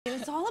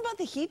it's all about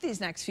the heat these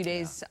next few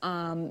days.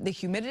 The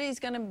humidity is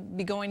going to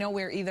be going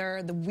nowhere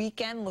either. The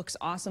weekend looks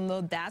awesome,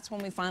 though. That's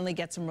when we finally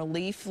get some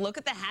relief. Look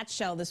at the hatch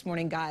shell this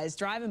morning, guys.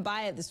 Driving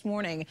by it this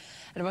morning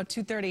at about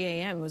 2:30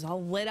 a.m. It was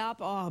all lit up.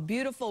 Oh,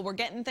 beautiful. We're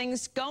getting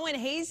things going.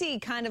 Hazy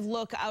kind of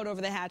look out over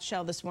the hatch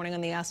shell this morning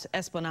on the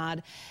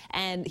Esplanade.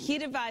 And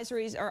heat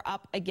advisories are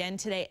up again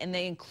today, and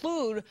they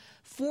include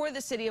for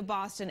the city of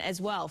Boston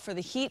as well. For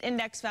the heat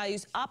index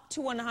values up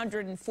to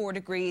 104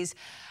 degrees.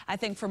 I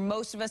think for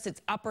most of us,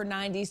 it's upper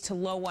 90s to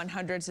low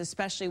 100s,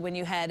 especially when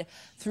you head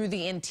through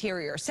the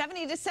interior.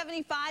 70 to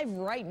 75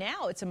 right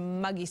now. It's a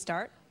muggy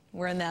start.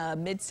 We're in the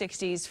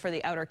mid-60s for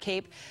the outer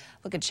Cape.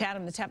 Look at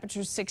Chatham, the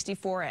temperature's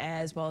 64,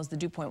 as well as the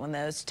dew point. When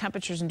those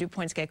temperatures and dew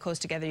points get close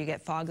together, you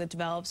get fog that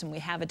develops, and we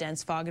have a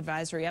dense fog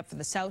advisory up for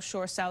the South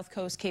Shore, South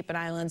Coast, Cape and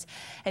Islands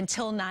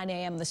until 9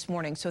 a.m. this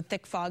morning. So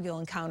thick fog you'll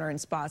encounter in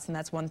spots, and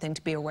that's one thing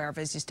to be aware of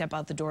as you step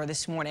out the door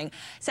this morning.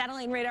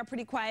 Satellite and radar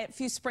pretty quiet. A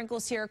few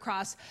sprinkles here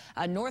across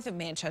north of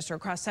Manchester,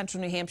 across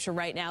central New Hampshire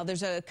right now.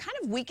 There's a kind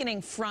of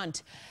weakening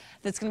front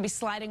that's going to be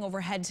sliding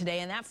overhead today,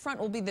 and that front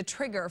will be the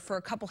trigger for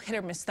a couple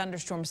hit-or-miss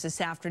thunderstorms this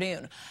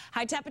afternoon.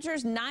 High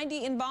temperatures,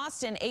 90 in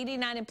Boston,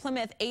 89 in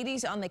Plymouth,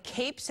 80s on the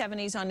Cape,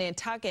 70s on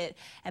Nantucket,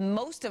 and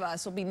most of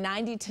us will be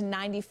 90 to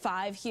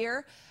 95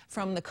 here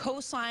from the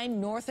coastline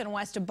north and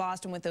west of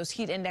Boston with those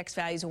heat index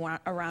values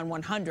around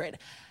 100.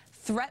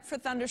 Threat for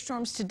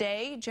thunderstorms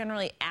today,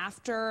 generally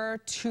after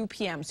 2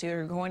 p.m. So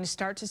you're going to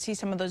start to see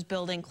some of those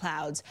building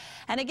clouds.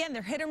 And again,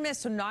 they're hit or miss,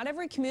 so not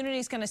every community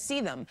is going to see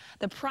them.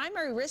 The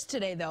primary risk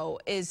today, though,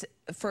 is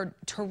for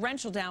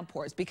torrential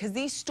downpours because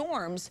these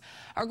storms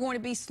are going to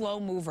be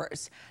slow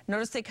movers.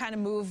 Notice they kind of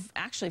move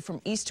actually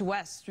from east to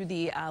west through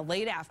the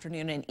late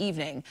afternoon and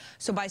evening.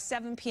 So by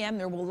 7 p.m.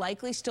 there will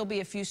likely still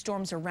be a few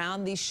storms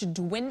around. These should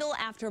dwindle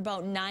after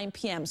about 9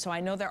 p.m. So I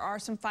know there are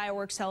some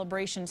fireworks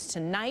celebrations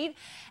tonight.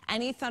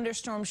 Any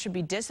thunderstorms should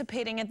be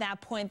dissipating at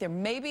that point. There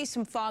may be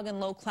some fog and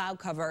low cloud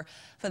cover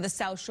for the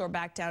South Shore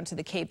back down to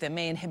the Cape that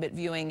may inhibit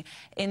viewing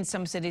in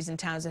some cities and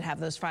towns that have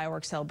those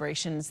fireworks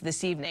celebrations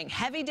this evening.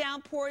 Heavy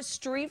downpours,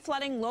 street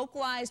flooding,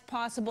 localized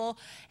possible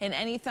in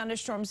any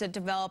thunderstorms that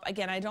develop.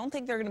 Again, I don't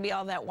think they're going to be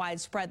all that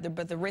widespread,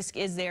 but the risk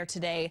is there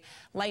today.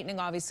 Lightning,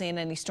 obviously, in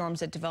any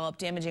storms that develop,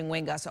 damaging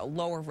wind gusts, a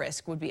lower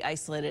risk would be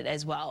isolated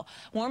as well.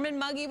 Warm and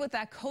muggy with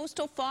that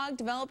coastal fog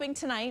developing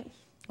tonight.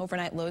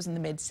 Overnight lows in the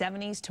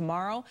mid-70s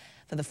tomorrow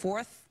for the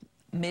 4th.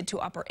 Mid to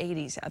upper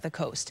 80s at the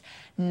coast,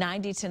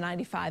 90 to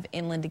 95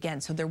 inland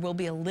again. So there will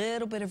be a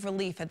little bit of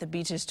relief at the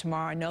beaches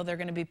tomorrow. I know they're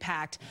going to be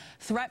packed.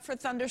 Threat for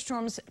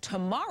thunderstorms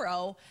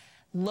tomorrow,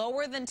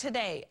 lower than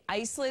today.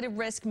 Isolated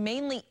risk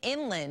mainly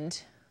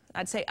inland.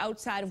 I'd say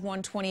outside of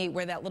 128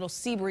 where that little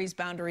sea breeze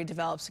boundary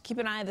develops. So keep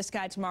an eye on the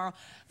sky tomorrow.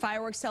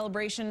 Fireworks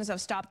celebrations,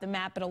 I've stopped the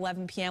map at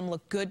 11 p.m.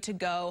 look good to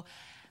go.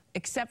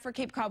 Except for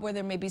Cape Cod where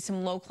there may be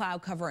some low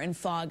cloud cover and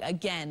fog,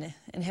 again,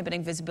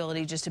 inhibiting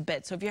visibility just a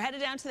bit. So if you're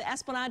headed down to the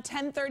Esplanade,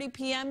 10:30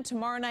 p.m.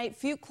 tomorrow night,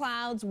 few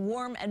clouds,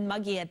 warm and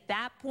muggy at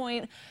that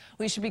point.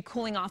 We should be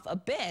cooling off a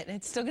bit.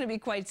 It's still going to be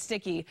quite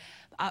sticky.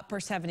 Upper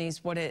 70s,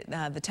 what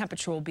the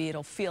temperature will be.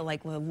 It'll feel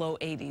like the low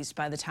 80s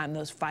by the time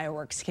those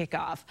fireworks kick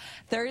off.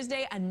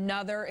 Thursday,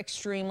 another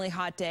extremely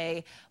hot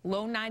day.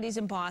 Low 90s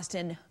in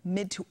Boston,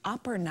 mid to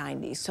upper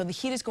 90s. So the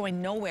heat is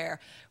going nowhere,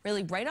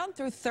 really right on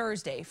through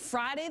Thursday.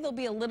 Friday, there'll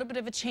be a little bit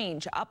of a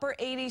change. Upper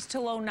 80s to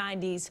low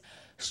 90s.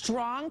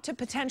 Strong to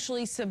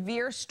potentially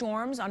severe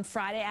storms on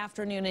Friday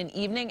afternoon and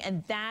evening,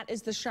 and that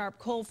is the sharp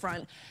cold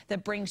front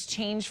that brings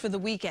change for the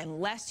weekend.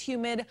 Less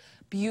humid,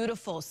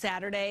 beautiful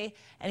Saturday.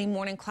 Any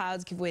morning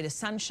clouds give way to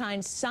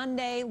sunshine.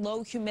 Sunday,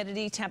 low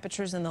humidity,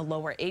 temperatures in the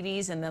lower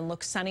 80s, and then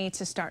look sunny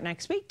to start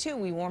next week, too.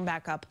 We warm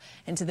back up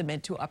into the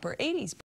mid to upper 80s.